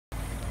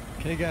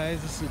Okay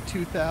guys, this is a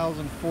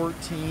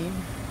 2014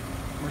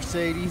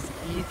 Mercedes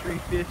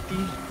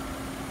E350.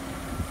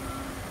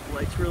 The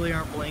lights really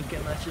aren't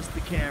blinking, that's just the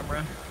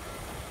camera.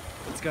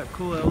 It's got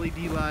cool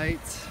LED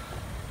lights.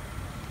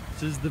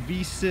 This is the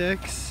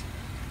V6,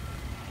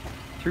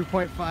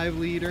 3.5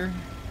 liter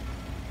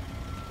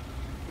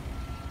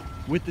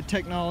with the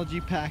technology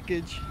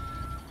package.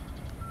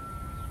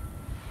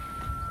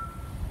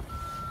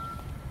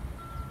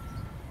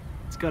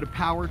 It's got a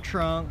power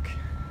trunk.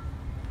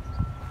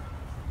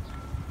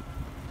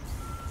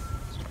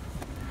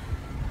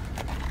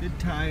 Good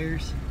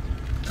tires.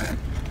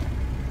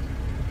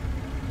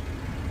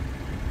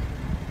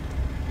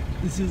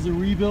 This is a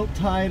rebuilt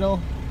title.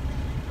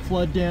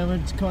 Flood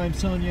damage, climb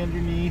Sonya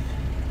underneath.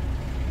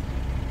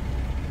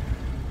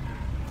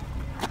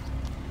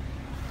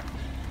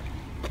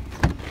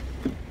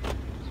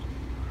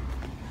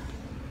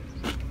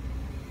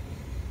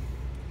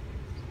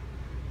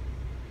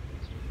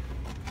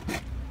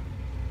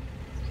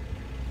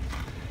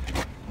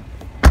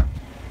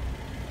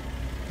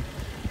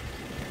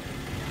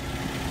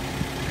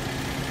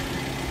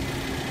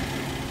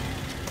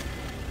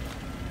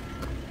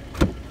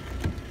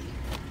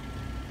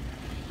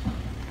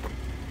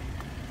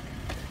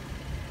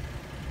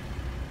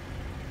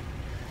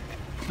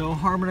 So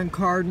Harman and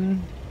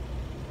Kardon,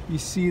 you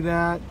see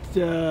that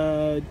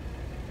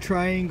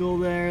triangle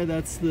there,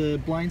 that's the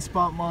blind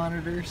spot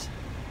monitors.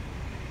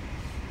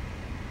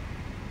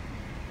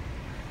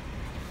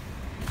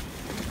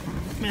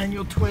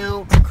 Manual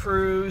tilt,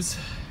 cruise.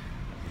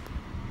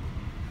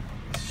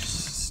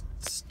 Let's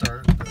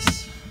start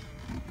this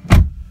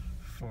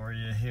for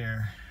you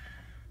here.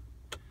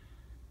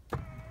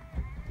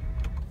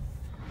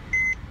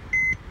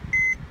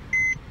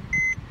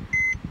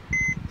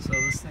 So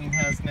this thing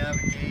has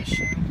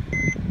navigation,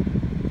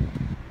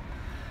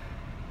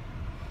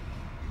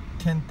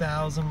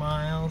 10,000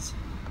 miles.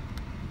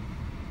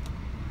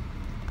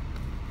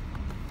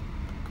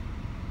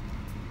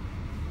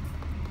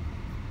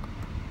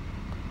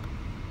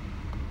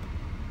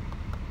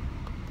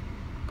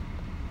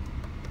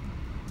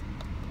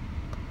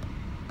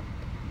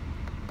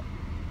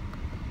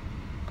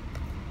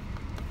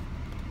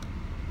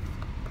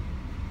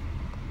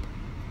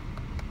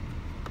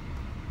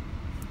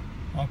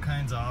 All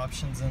kinds of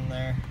options in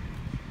there.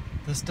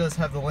 This does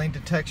have the lane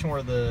detection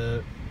where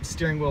the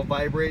steering wheel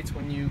vibrates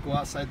when you go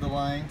outside the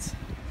lines.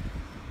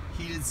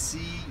 Heated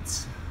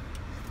seats.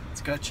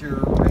 It's got your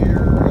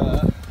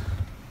rear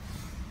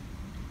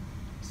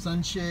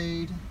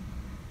sunshade.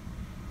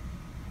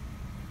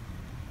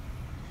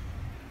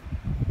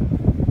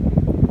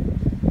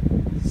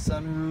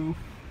 Sunroof.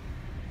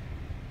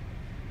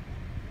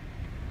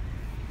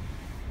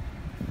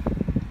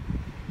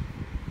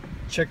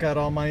 Check out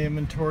all my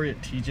inventory at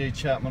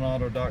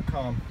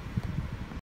tjchapmanauto.com.